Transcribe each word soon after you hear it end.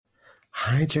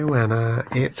Hi Joanna,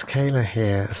 it's Kayla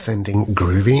here sending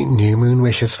groovy new moon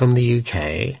wishes from the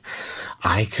UK.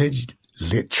 I could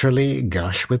literally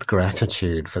gush with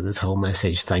gratitude for this whole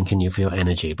message thanking you for your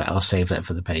energy, but I'll save that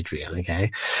for the Patreon,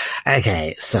 okay?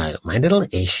 Okay, so my little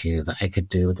issue that I could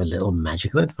do with a little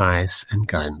magical advice and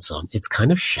guidance on, it's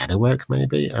kind of shadow work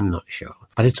maybe, I'm not sure.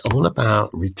 But it's all about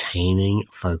retaining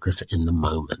focus in the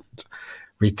moment.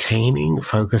 Retaining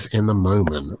focus in the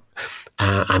moment.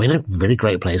 I'm in a really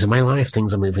great place in my life.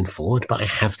 Things are moving forward, but I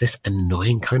have this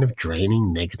annoying kind of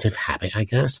draining negative habit, I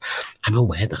guess. I'm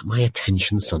aware that my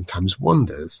attention sometimes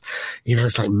wanders. You know,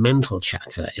 it's like mental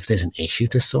chatter. If there's an issue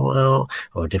to sort out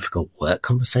or a difficult work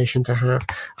conversation to have,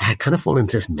 I kind of fall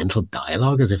into this mental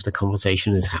dialogue as if the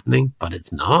conversation is happening, but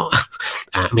it's not.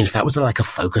 I mean, if that was like a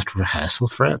focused rehearsal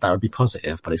for it, that would be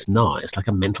positive, but it's not. It's like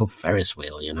a mental Ferris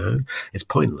wheel, you know? It's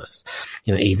pointless.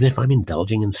 You know, even if I'm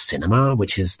indulging in cinema,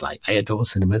 which is like, I adore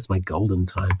cinema, it's my golden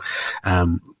time.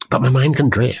 But my mind can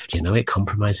drift, you know, it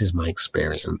compromises my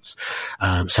experience.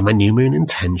 So my new moon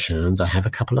intentions, I have a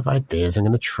couple of ideas I'm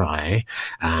going to try,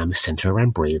 center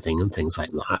around breathing and things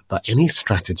like that. But any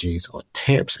strategies or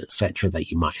tips, etc., that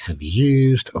you might have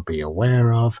used or be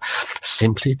aware of,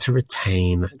 simply to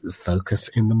retain the focus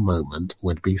in the moment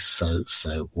would be so,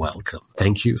 so welcome.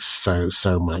 Thank you so,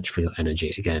 so much for your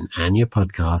energy again and your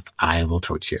podcast. I will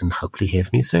talk to you and hopefully hear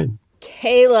from you soon.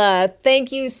 Kayla,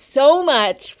 thank you so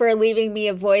much for leaving me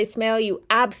a voicemail. You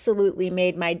absolutely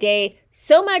made my day.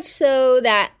 So much so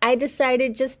that I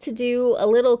decided just to do a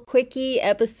little quickie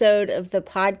episode of the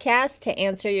podcast to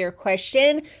answer your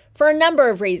question for a number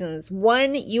of reasons.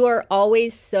 One, you are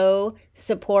always so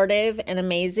supportive and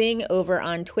amazing over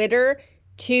on Twitter.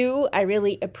 Two, I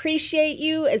really appreciate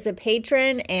you as a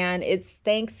patron, and it's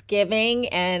Thanksgiving,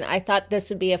 and I thought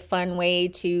this would be a fun way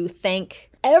to thank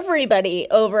everybody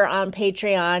over on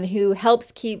Patreon who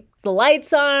helps keep the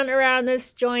lights on around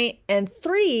this joint. And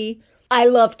three, I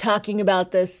love talking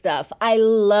about this stuff. I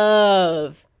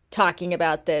love talking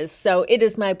about this. So it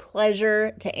is my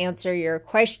pleasure to answer your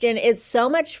question. It's so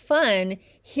much fun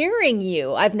hearing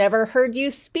you. I've never heard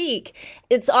you speak.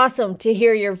 It's awesome to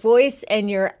hear your voice, and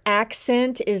your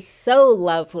accent is so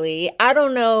lovely. I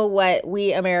don't know what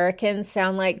we Americans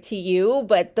sound like to you,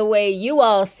 but the way you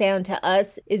all sound to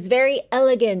us is very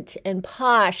elegant and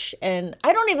posh, and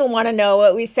I don't even want to know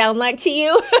what we sound like to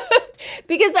you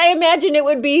because I imagine it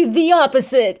would be the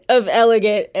opposite of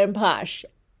elegant and posh.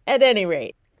 At any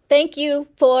rate, thank you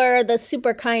for the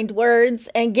super kind words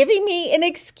and giving me an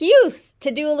excuse to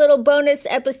do a little bonus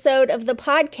episode of the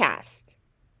podcast.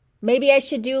 Maybe I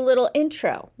should do a little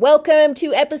intro. Welcome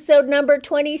to episode number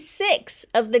 26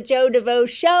 of the Jo DeVoe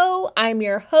Show. I'm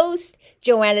your host,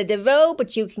 Joanna DeVoe,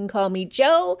 but you can call me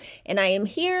Jo, and I am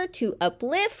here to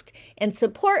uplift and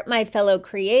support my fellow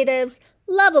creatives,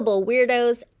 lovable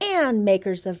weirdos, and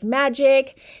makers of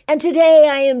magic. And today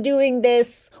I am doing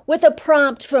this with a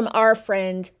prompt from our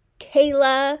friend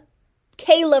Kayla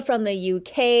from the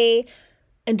UK,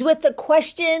 and with a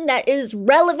question that is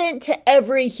relevant to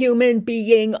every human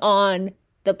being on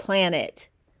the planet.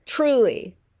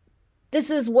 Truly,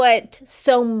 this is what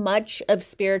so much of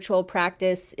spiritual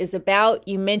practice is about.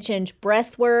 You mentioned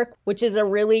breath work, which is a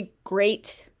really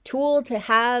great tool to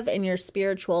have in your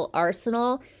spiritual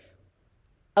arsenal.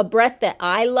 A breath that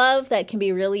I love that can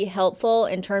be really helpful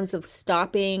in terms of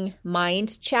stopping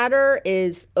mind chatter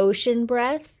is ocean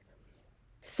breath.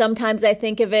 Sometimes I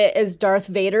think of it as Darth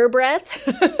Vader breath.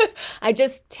 I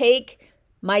just take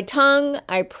my tongue,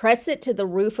 I press it to the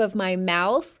roof of my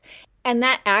mouth, and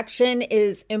that action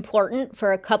is important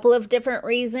for a couple of different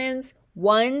reasons.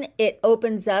 One, it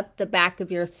opens up the back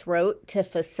of your throat to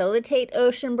facilitate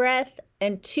ocean breath,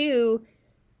 and two,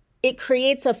 it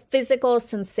creates a physical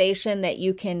sensation that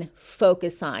you can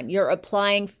focus on. You're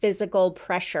applying physical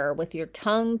pressure with your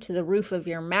tongue to the roof of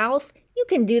your mouth. You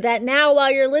can do that now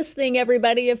while you're listening,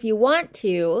 everybody, if you want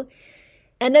to.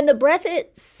 And then the breath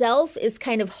itself is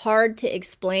kind of hard to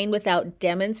explain without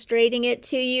demonstrating it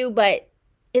to you, but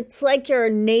it's like your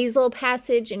nasal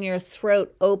passage in your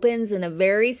throat opens in a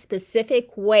very specific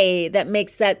way that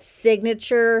makes that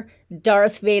signature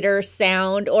Darth Vader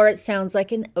sound, or it sounds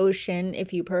like an ocean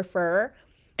if you prefer.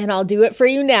 And I'll do it for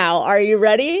you now. Are you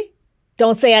ready?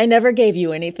 Don't say I never gave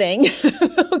you anything.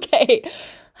 Okay,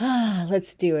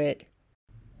 let's do it.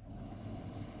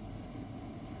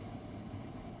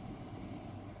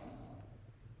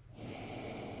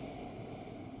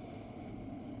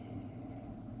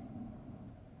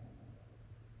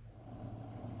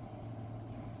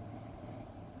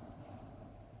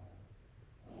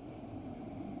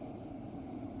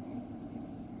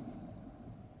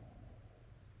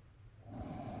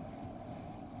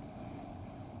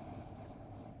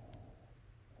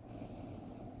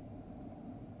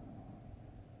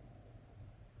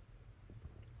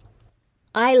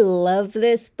 I love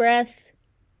this breath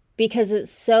because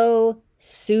it's so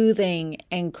soothing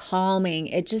and calming.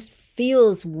 It just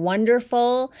feels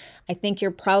wonderful. I think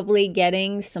you're probably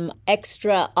getting some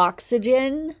extra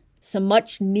oxygen, some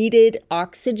much needed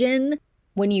oxygen.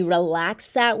 When you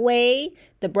relax that way,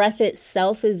 the breath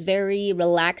itself is very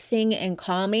relaxing and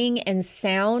calming, and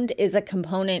sound is a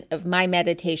component of my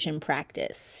meditation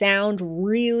practice. Sound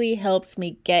really helps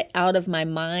me get out of my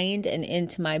mind and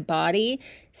into my body.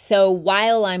 So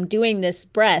while I'm doing this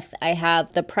breath, I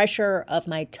have the pressure of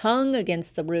my tongue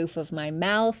against the roof of my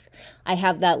mouth. I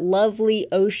have that lovely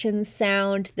ocean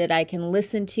sound that I can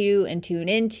listen to and tune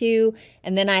into.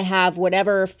 And then I have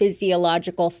whatever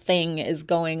physiological thing is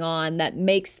going on that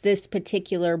makes this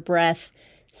particular breath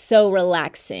so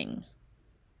relaxing.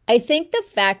 I think the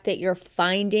fact that you're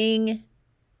finding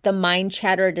the mind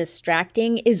chatter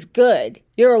distracting is good.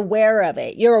 You're aware of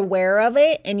it. You're aware of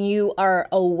it, and you are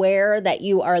aware that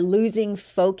you are losing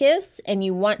focus and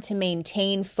you want to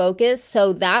maintain focus.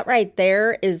 So that right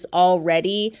there is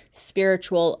already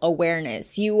spiritual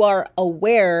awareness. You are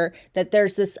aware that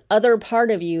there's this other part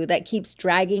of you that keeps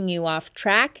dragging you off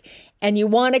track, and you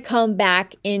want to come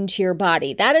back into your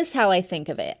body. That is how I think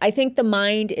of it. I think the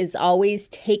mind is always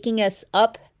taking us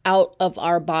up out of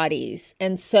our bodies.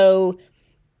 And so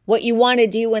what you want to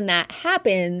do when that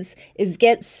happens is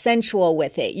get sensual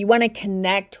with it. You want to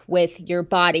connect with your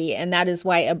body, and that is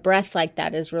why a breath like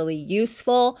that is really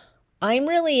useful. I'm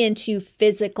really into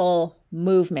physical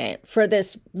movement for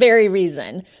this very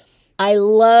reason. I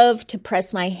love to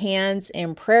press my hands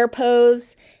in prayer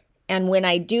pose, and when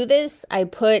I do this, I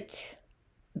put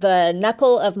the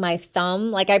knuckle of my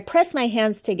thumb, like I press my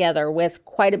hands together with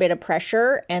quite a bit of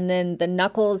pressure, and then the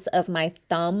knuckles of my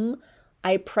thumb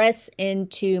I press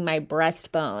into my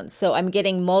breastbone. So I'm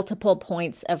getting multiple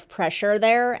points of pressure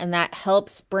there, and that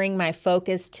helps bring my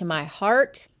focus to my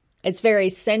heart. It's very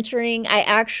centering. I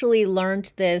actually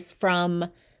learned this from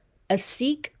a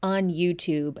Sikh on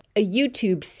YouTube, a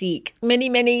YouTube Sikh many,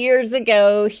 many years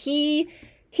ago. He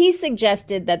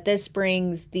suggested that this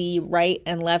brings the right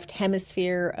and left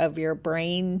hemisphere of your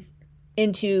brain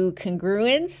into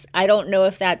congruence. I don't know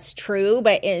if that's true,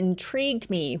 but it intrigued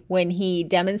me when he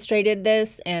demonstrated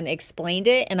this and explained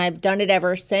it. And I've done it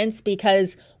ever since,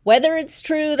 because whether it's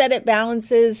true that it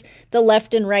balances the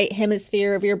left and right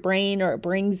hemisphere of your brain or it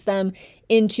brings them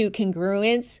into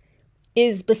congruence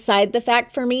is beside the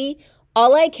fact for me.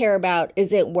 All I care about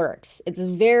is it works. It's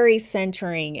very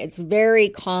centering. It's very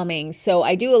calming. So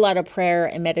I do a lot of prayer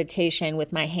and meditation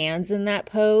with my hands in that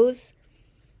pose.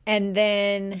 And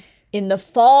then in the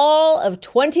fall of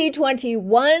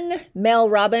 2021, Mel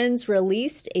Robbins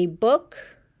released a book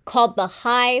called The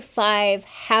High Five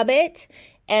Habit.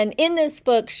 And in this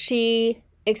book, she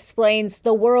explains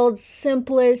the world's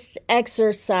simplest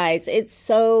exercise. It's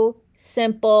so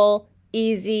simple,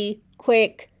 easy,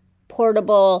 quick,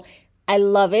 portable. I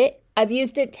love it. I've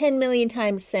used it 10 million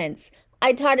times since.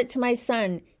 I taught it to my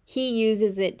son. He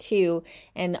uses it too.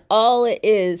 And all it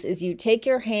is you take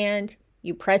your hand,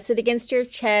 you press it against your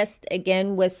chest,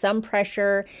 again with some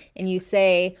pressure, and you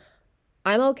say,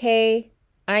 I'm okay,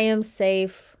 I am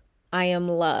safe, I am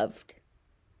loved.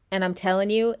 And I'm telling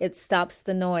you, it stops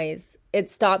the noise. It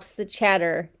stops the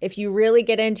chatter. If you really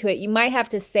get into it, you might have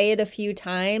to say it a few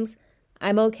times.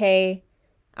 I'm okay,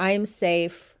 I am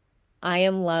safe, I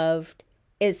am loved.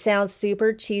 It sounds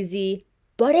super cheesy,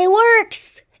 but it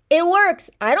works. It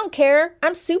works. I don't care.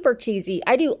 I'm super cheesy.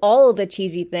 I do all of the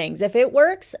cheesy things. If it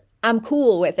works, I'm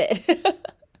cool with it.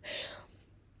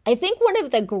 I think one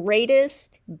of the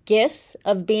greatest gifts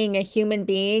of being a human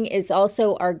being is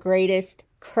also our greatest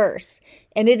curse,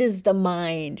 and it is the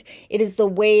mind. It is the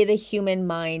way the human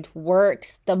mind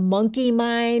works. The monkey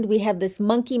mind, we have this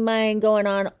monkey mind going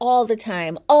on all the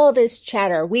time, all this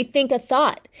chatter. We think a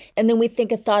thought, and then we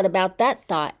think a thought about that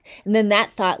thought, and then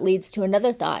that thought leads to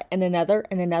another thought, and another,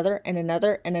 and another, and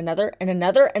another, and another, and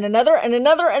another, and another, and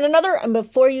another, and another, and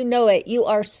before you know it, you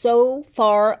are so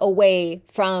far away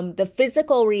from the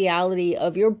physical reality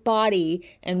of your body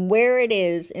and where it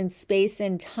is in space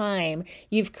and time.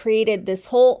 You've created this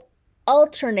whole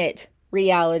alternate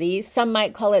reality. Some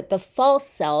might call it the false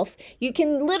self. You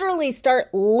can literally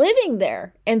start living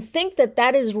there and think that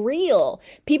that is real.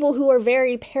 People who are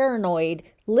very paranoid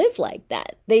live like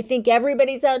that. They think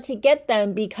everybody's out to get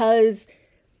them because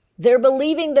they're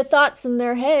believing the thoughts in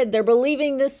their head. They're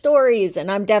believing the stories. And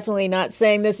I'm definitely not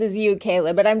saying this is you,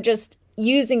 Kayla, but I'm just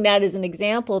using that as an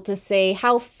example to say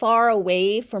how far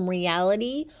away from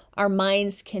reality our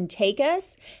minds can take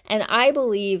us. And I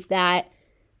believe that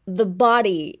the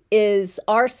body is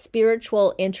our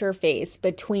spiritual interface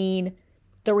between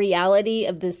the reality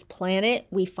of this planet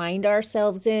we find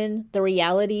ourselves in, the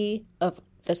reality of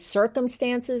the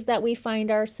circumstances that we find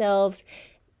ourselves,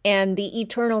 and the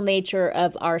eternal nature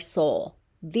of our soul.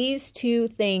 These two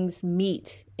things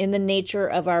meet in the nature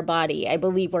of our body. I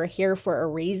believe we're here for a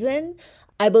reason.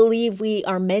 I believe we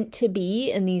are meant to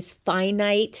be in these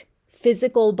finite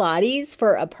physical bodies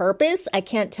for a purpose. I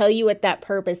can't tell you what that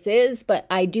purpose is, but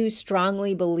I do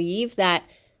strongly believe that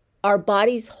our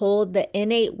bodies hold the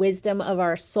innate wisdom of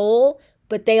our soul,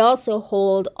 but they also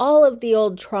hold all of the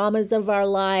old traumas of our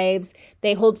lives.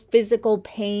 They hold physical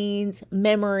pains,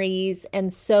 memories,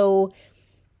 and so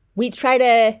we try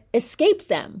to escape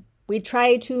them. We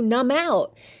try to numb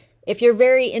out. If you're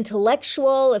very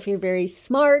intellectual, if you're very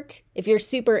smart, if you're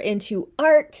super into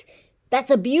art,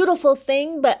 that's a beautiful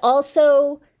thing, but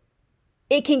also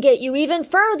it can get you even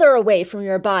further away from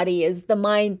your body as the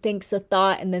mind thinks a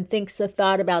thought and then thinks a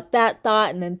thought about that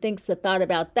thought and then thinks a thought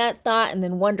about that thought and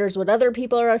then wonders what other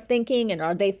people are thinking and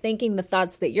are they thinking the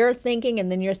thoughts that you're thinking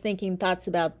and then you're thinking thoughts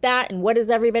about that and what is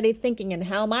everybody thinking and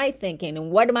how am I thinking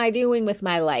and what am I doing with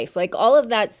my life? Like all of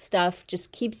that stuff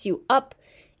just keeps you up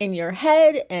in your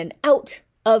head and out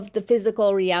of the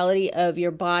physical reality of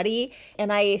your body.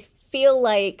 And I feel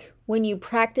like when you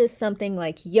practice something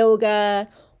like yoga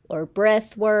or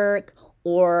breath work,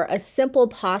 or a simple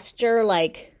posture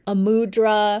like a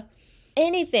mudra,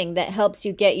 anything that helps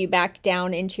you get you back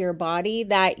down into your body,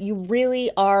 that you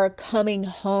really are coming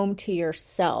home to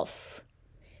yourself.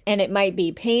 And it might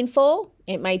be painful,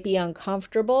 it might be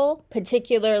uncomfortable,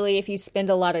 particularly if you spend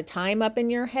a lot of time up in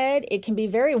your head. It can be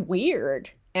very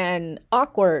weird and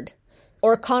awkward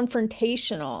or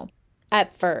confrontational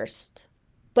at first.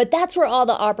 But that's where all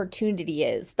the opportunity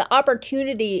is. The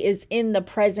opportunity is in the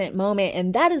present moment,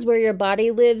 and that is where your body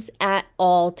lives at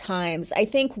all times. I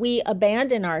think we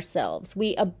abandon ourselves.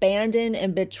 We abandon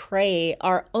and betray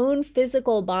our own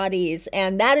physical bodies,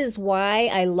 and that is why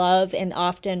I love and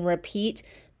often repeat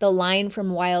the line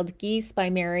from Wild Geese by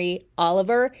Mary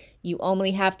Oliver. You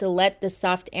only have to let the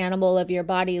soft animal of your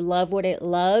body love what it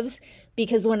loves,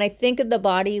 because when I think of the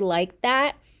body like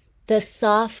that, the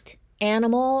soft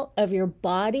animal of your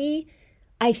body,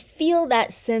 I feel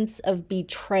that sense of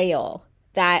betrayal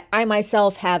that I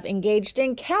myself have engaged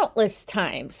in countless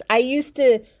times. I used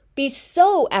to be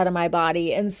so out of my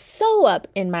body and so up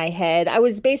in my head. I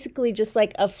was basically just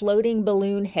like a floating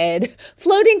balloon head,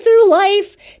 floating through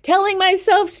life, telling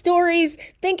myself stories,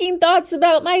 thinking thoughts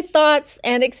about my thoughts,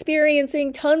 and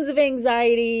experiencing tons of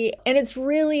anxiety. And it's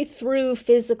really through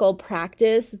physical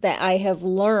practice that I have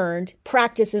learned,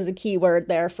 practice is a key word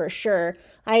there for sure,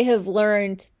 I have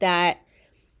learned that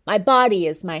my body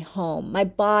is my home. My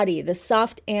body, the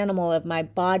soft animal of my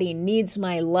body, needs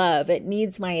my love. It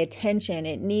needs my attention.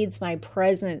 It needs my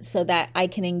presence so that I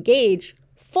can engage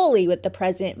fully with the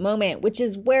present moment, which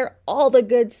is where all the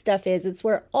good stuff is. It's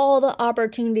where all the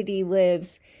opportunity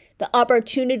lives. The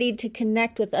opportunity to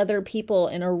connect with other people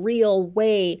in a real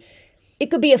way.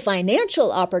 It could be a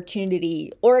financial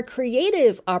opportunity or a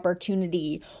creative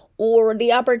opportunity, or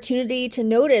the opportunity to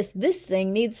notice this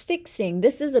thing needs fixing.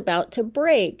 This is about to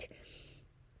break.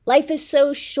 Life is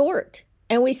so short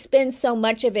and we spend so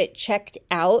much of it checked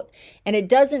out. And it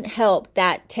doesn't help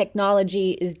that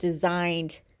technology is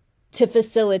designed to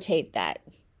facilitate that.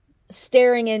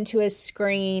 Staring into a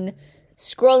screen,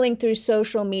 scrolling through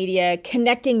social media,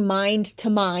 connecting mind to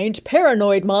mind,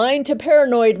 paranoid mind to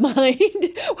paranoid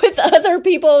mind with other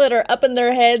people that are up in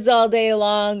their heads all day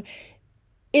long.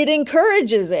 It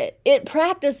encourages it. It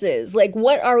practices. Like,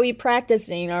 what are we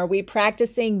practicing? Are we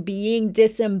practicing being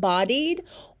disembodied?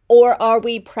 Or are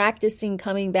we practicing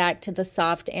coming back to the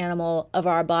soft animal of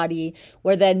our body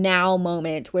where the now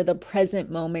moment, where the present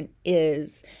moment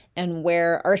is, and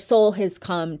where our soul has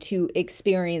come to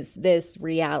experience this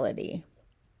reality?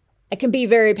 I can be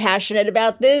very passionate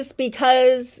about this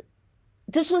because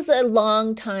this was a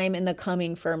long time in the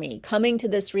coming for me, coming to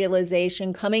this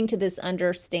realization, coming to this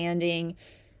understanding.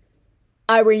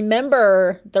 I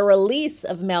remember the release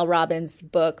of Mel Robbins'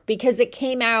 book because it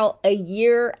came out a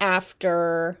year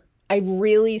after I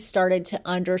really started to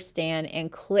understand and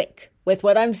click with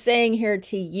what I'm saying here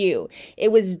to you.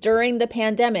 It was during the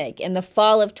pandemic in the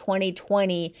fall of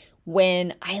 2020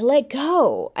 when I let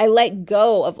go. I let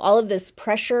go of all of this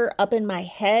pressure up in my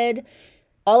head,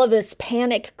 all of this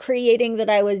panic creating that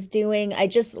I was doing. I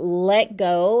just let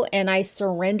go and I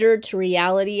surrendered to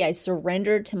reality. I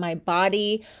surrendered to my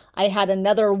body. I had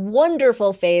another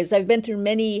wonderful phase. I've been through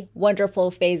many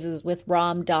wonderful phases with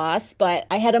Ram Dass, but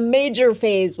I had a major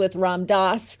phase with Ram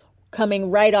Dass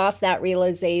coming right off that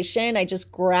realization. I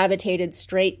just gravitated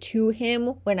straight to him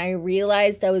when I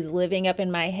realized I was living up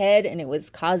in my head and it was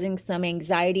causing some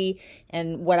anxiety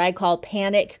and what I call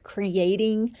panic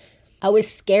creating. I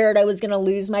was scared I was going to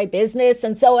lose my business.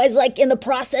 And so I was like in the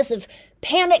process of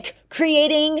panic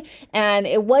creating, and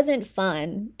it wasn't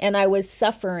fun, and I was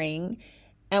suffering.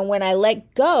 And when I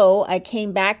let go, I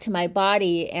came back to my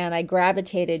body and I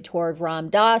gravitated toward Ram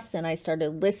Dass, and I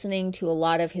started listening to a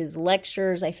lot of his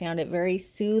lectures. I found it very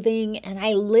soothing, and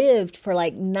I lived for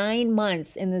like 9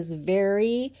 months in this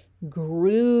very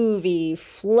groovy,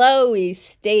 flowy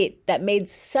state that made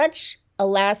such a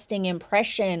lasting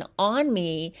impression on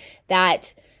me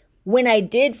that when I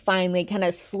did finally kind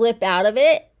of slip out of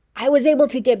it, I was able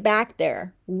to get back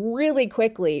there really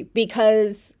quickly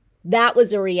because that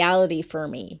was a reality for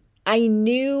me. I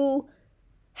knew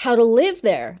how to live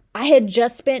there. I had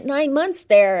just spent 9 months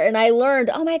there and I learned,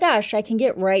 oh my gosh, I can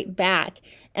get right back.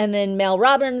 And then Mel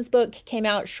Robbins' book came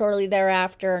out shortly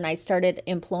thereafter and I started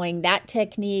employing that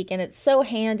technique, and it's so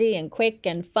handy and quick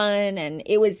and fun, and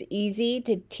it was easy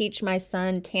to teach my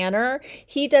son Tanner.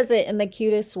 He does it in the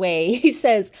cutest way. He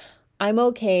says, I'm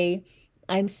okay,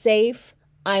 I'm safe,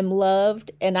 I'm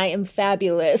loved, and I am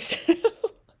fabulous.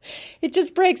 It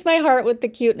just breaks my heart with the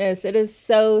cuteness. It is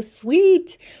so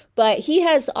sweet. But he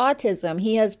has autism.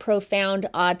 He has profound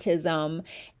autism.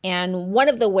 And one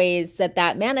of the ways that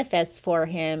that manifests for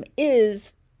him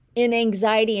is in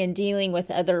anxiety and dealing with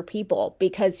other people,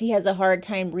 because he has a hard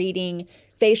time reading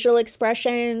facial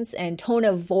expressions and tone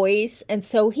of voice. And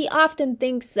so he often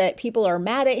thinks that people are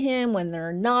mad at him when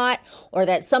they're not, or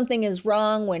that something is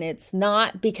wrong when it's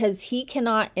not, because he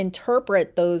cannot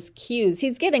interpret those cues.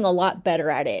 He's getting a lot better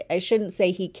at it. I shouldn't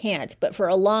say he can't, but for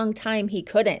a long time he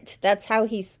couldn't. That's how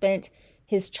he spent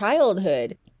his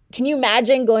childhood. Can you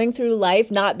imagine going through life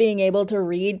not being able to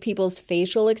read people's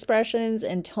facial expressions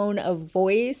and tone of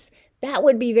voice? That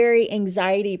would be very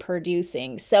anxiety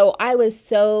producing. So I was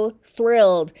so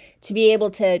thrilled to be able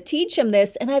to teach him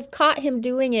this. And I've caught him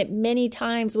doing it many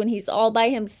times when he's all by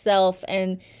himself.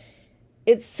 And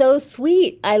it's so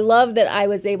sweet. I love that I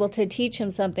was able to teach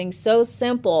him something so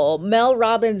simple. Mel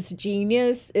Robbins'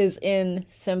 genius is in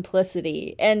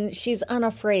simplicity, and she's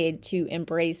unafraid to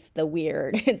embrace the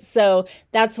weird. So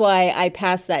that's why I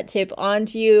passed that tip on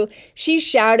to you. She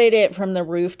shouted it from the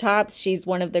rooftops. She's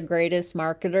one of the greatest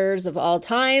marketers of all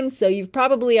time. So you've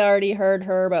probably already heard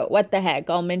her, but what the heck?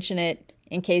 I'll mention it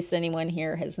in case anyone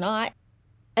here has not.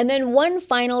 And then one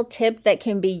final tip that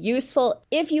can be useful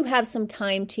if you have some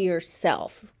time to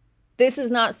yourself. This is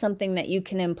not something that you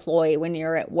can employ when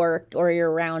you're at work or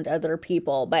you're around other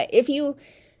people. But if you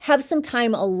have some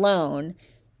time alone,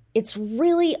 it's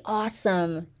really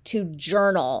awesome to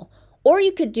journal. Or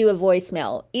you could do a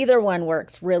voicemail. Either one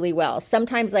works really well.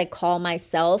 Sometimes I call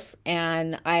myself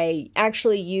and I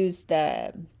actually use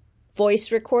the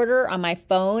voice recorder on my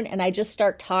phone, and I just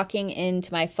start talking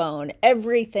into my phone.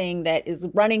 Everything that is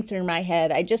running through my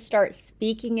head, I just start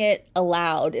speaking it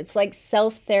aloud. It's like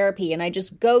self-therapy, and I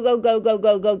just go.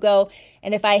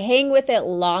 And if I hang with it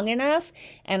long enough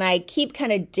and I keep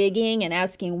kind of digging and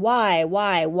asking why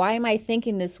am I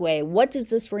thinking this way? What does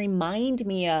this remind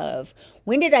me of?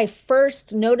 When did I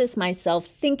first notice myself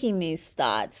thinking these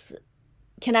thoughts?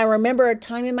 Can I remember a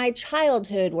time in my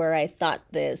childhood where I thought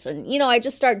this? And, I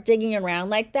just start digging around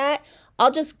like that.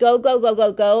 I'll just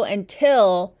go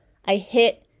until I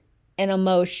hit an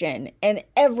emotion. And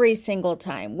every single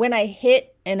time when I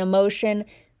hit an emotion,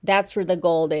 that's where the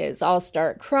gold is. I'll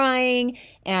start crying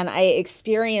and I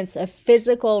experience a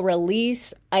physical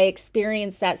release. I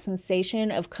experience that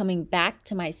sensation of coming back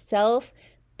to myself,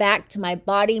 back to my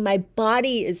body. My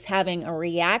body is having a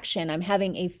reaction. I'm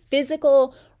having a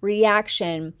physical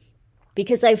reaction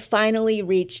because I've finally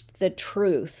reached the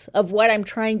truth of what I'm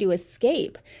trying to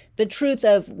escape, the truth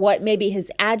of what maybe has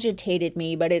agitated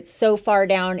me, but it's so far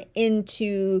down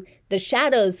into the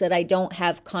shadows that I don't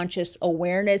have conscious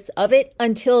awareness of it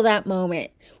until that moment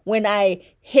when I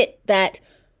hit that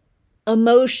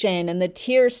emotion and the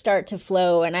tears start to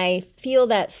flow and I feel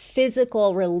that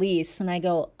physical release and I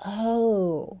go,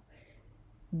 oh,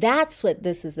 that's what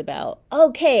this is about.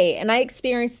 Okay. And I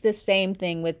experienced the same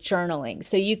thing with journaling.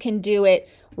 So you can do it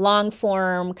long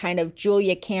form, kind of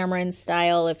Julia Cameron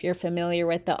style. If you're familiar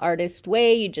with the Artist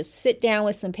Way, you just sit down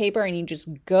with some paper and you just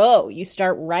go. You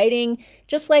start writing,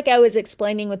 just like I was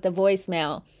explaining with the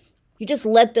voicemail. You just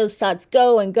let those thoughts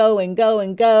go. And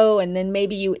then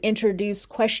maybe you introduce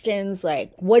questions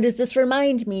like, what does this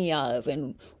remind me of?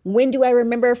 And when do I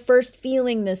remember first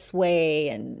feeling this way?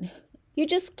 And you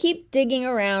just keep digging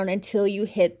around until you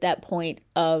hit that point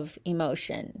of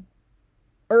emotion.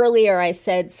 earlier I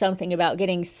said something about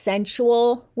getting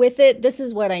sensual with it. This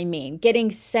is what I mean.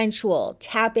 Getting sensual,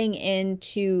 tapping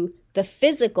into the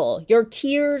physical. Your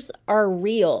tears are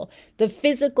real. The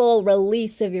physical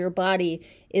release of your body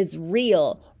is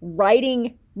real.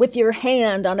 Writing with your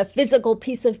hand on a physical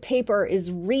piece of paper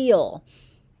is real.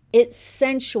 It's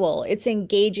sensual. It's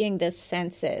engaging the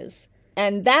senses.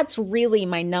 And that's really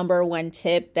my number one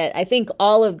tip that I think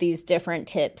all of these different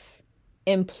tips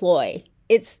employ.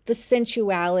 It's the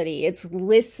sensuality. It's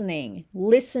listening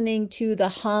to the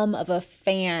hum of a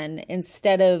fan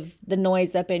instead of the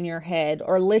noise up in your head,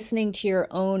 or listening to your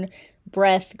own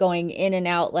breath going in and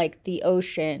out like the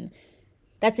ocean.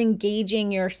 That's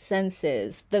engaging your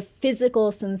senses, the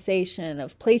physical sensation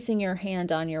of placing your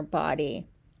hand on your body.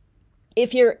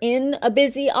 If you're in a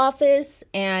busy office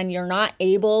and you're not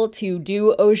able to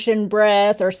do ocean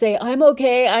breath or say, I'm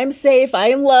okay, I'm safe, I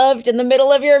am loved in the middle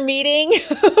of your meeting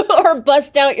or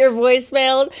bust out your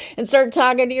voicemail and start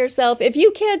talking to yourself. If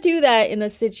you can't do that in the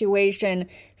situation,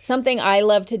 something I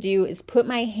love to do is put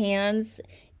my hands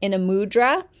in a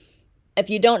mudra. If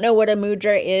you don't know what a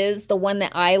mudra is, the one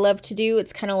that I love to do,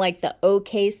 it's kind of like the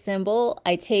OK symbol.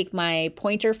 I take my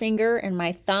pointer finger and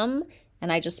my thumb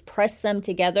and I just press them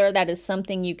together. That is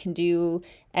something you can do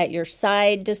at your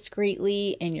side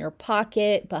discreetly, in your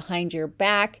pocket, behind your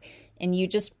back, and you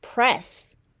just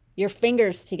press your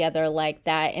fingers together like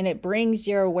that, and it brings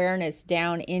your awareness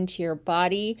down into your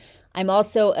body. I'm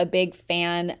also a big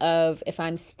fan of, if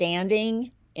I'm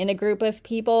standing in a group of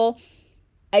people,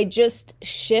 I just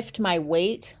shift my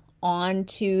weight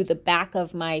onto the back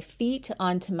of my feet,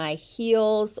 onto my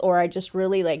heels, or I just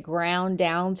really like ground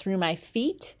down through my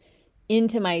feet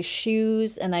into my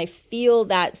shoes, and I feel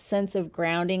that sense of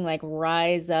grounding like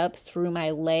rise up through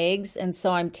my legs. And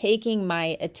so I'm taking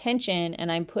my attention and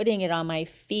I'm putting it on my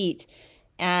feet.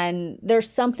 And there's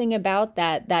something about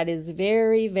that that is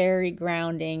very, very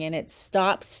grounding, and it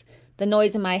stops the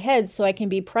noise in my head so I can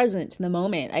be present to the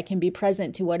moment. I can be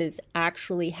present to what is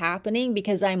actually happening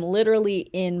because I'm literally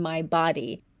in my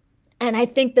body. And I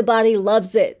think the body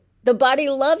loves it. The body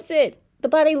loves it. The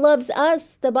body loves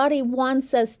us. The body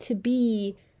wants us to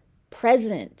be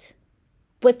present.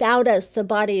 Without us, the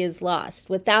body is lost.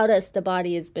 Without us, the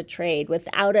body is betrayed.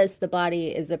 Without us, the body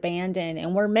is abandoned.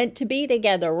 And we're meant to be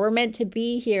together. We're meant to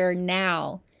be here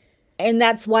now. And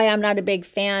that's why I'm not a big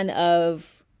fan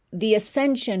of the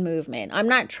ascension movement. I'm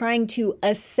not trying to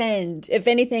ascend. If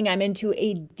anything, I'm into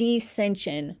a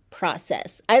descension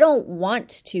process. I don't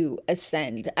want to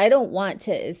ascend. I don't want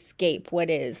to escape what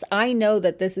is. I know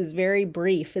that this is very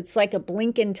brief. It's like a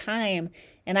blink in time,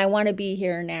 and I want to be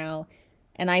here now.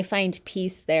 And I find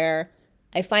peace there.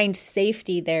 I find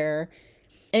safety there.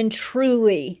 And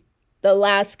truly, the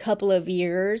last couple of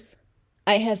years,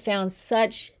 I have found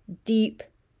such deep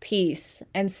peace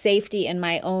and safety in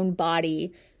my own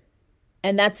body.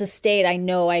 And that's a state I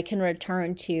know I can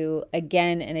return to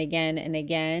again and again and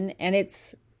again. And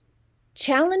it's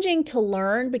challenging to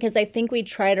learn because I think we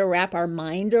try to wrap our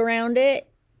mind around it.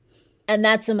 And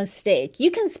that's a mistake. You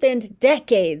can spend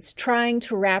decades trying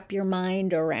to wrap your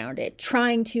mind around it,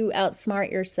 trying to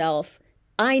outsmart yourself.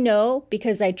 I know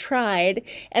because I tried.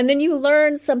 And then you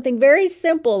learn something very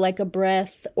simple like a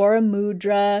breath or a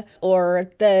mudra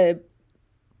or the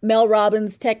Mel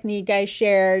Robbins technique I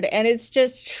shared, and it's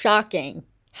just shocking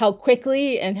how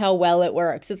quickly and how well it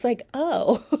works. It's like,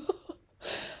 oh,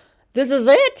 this is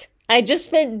it? I just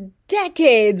spent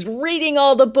decades reading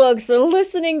all the books and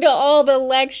listening to all the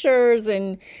lectures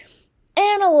and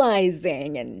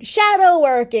analyzing and shadow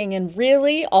working, and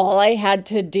really all I had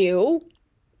to do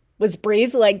was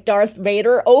breathe like Darth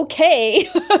Vader. Okay.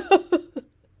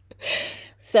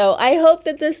 So I hope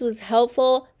that this was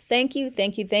helpful. Thank you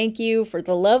for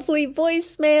the lovely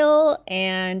voicemail.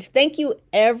 And thank you,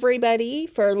 everybody,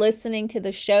 for listening to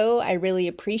the show. I really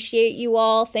appreciate you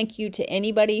all. Thank you to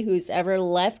anybody who's ever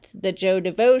left the Joe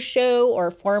DeVoe Show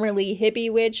or formerly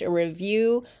Hippie Witch a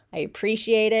review. I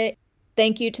appreciate it.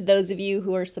 Thank you to those of you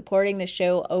who are supporting the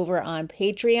show over on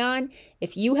Patreon.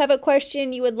 If you have a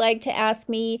question you would like to ask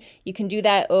me, you can do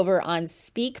that over on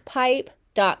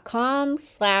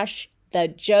speakpipe.com/The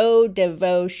Joe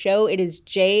DeVoe Show. It is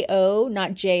J-O,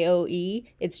 not J-O-E.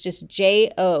 It's just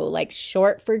J-O, like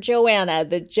short for Joanna,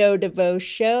 The Joe DeVoe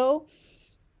Show.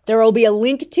 There will be a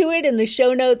link to it in the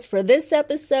show notes for this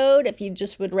episode if you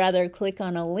just would rather click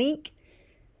on a link.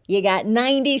 You got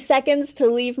 90 seconds to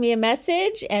leave me a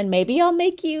message, and maybe I'll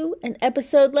make you an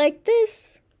episode like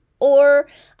this. Or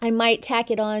I might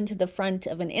tack it on to the front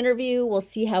of an interview. We'll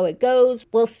see how it goes.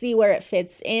 We'll see where it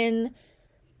fits in.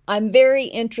 I'm very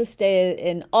interested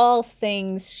in all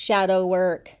things shadow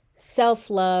work,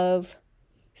 self-love,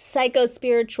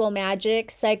 psychospiritual magic,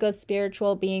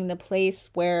 psychospiritual being the place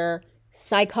where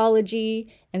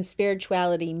psychology and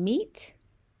spirituality meet,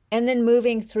 and then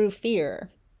moving through fear.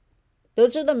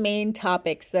 Those are the main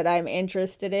topics that I'm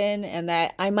interested in and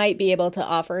that I might be able to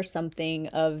offer something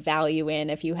of value in.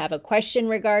 If you have a question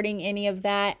regarding any of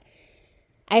that,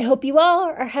 I hope you all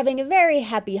are having a very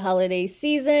happy holiday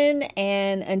season.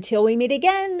 And until we meet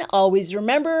again, always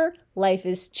remember, life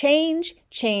is change,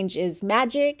 change is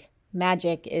magic,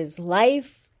 magic is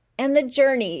life, and the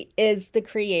journey is the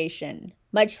creation.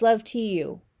 Much love to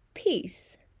you.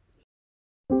 Peace.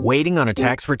 Waiting on a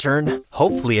tax return?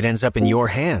 Hopefully it ends up in your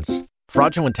hands.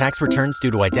 Fraudulent tax returns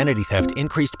due to identity theft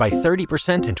increased by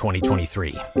 30% in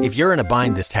 2023. If you're in a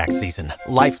bind this tax season,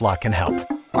 LifeLock can help.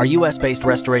 Our U.S.-based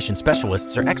restoration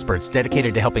specialists are experts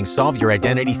dedicated to helping solve your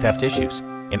identity theft issues.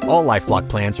 And all LifeLock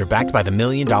plans are backed by the $1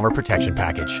 Million Protection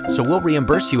Package. So we'll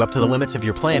reimburse you up to the limits of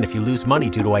your plan if you lose money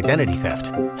due to identity theft.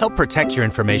 Help protect your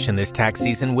information this tax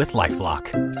season with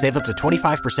LifeLock. Save up to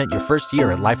 25% your first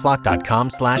year at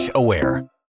LifeLock.com/aware.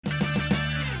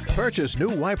 Purchase new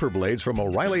wiper blades from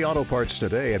O'Reilly Auto Parts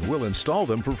today and we'll install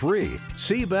them for free.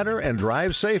 See better and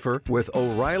drive safer with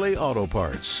O'Reilly Auto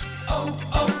Parts.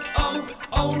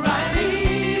 O'Reilly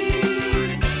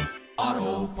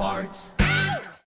Auto Parts.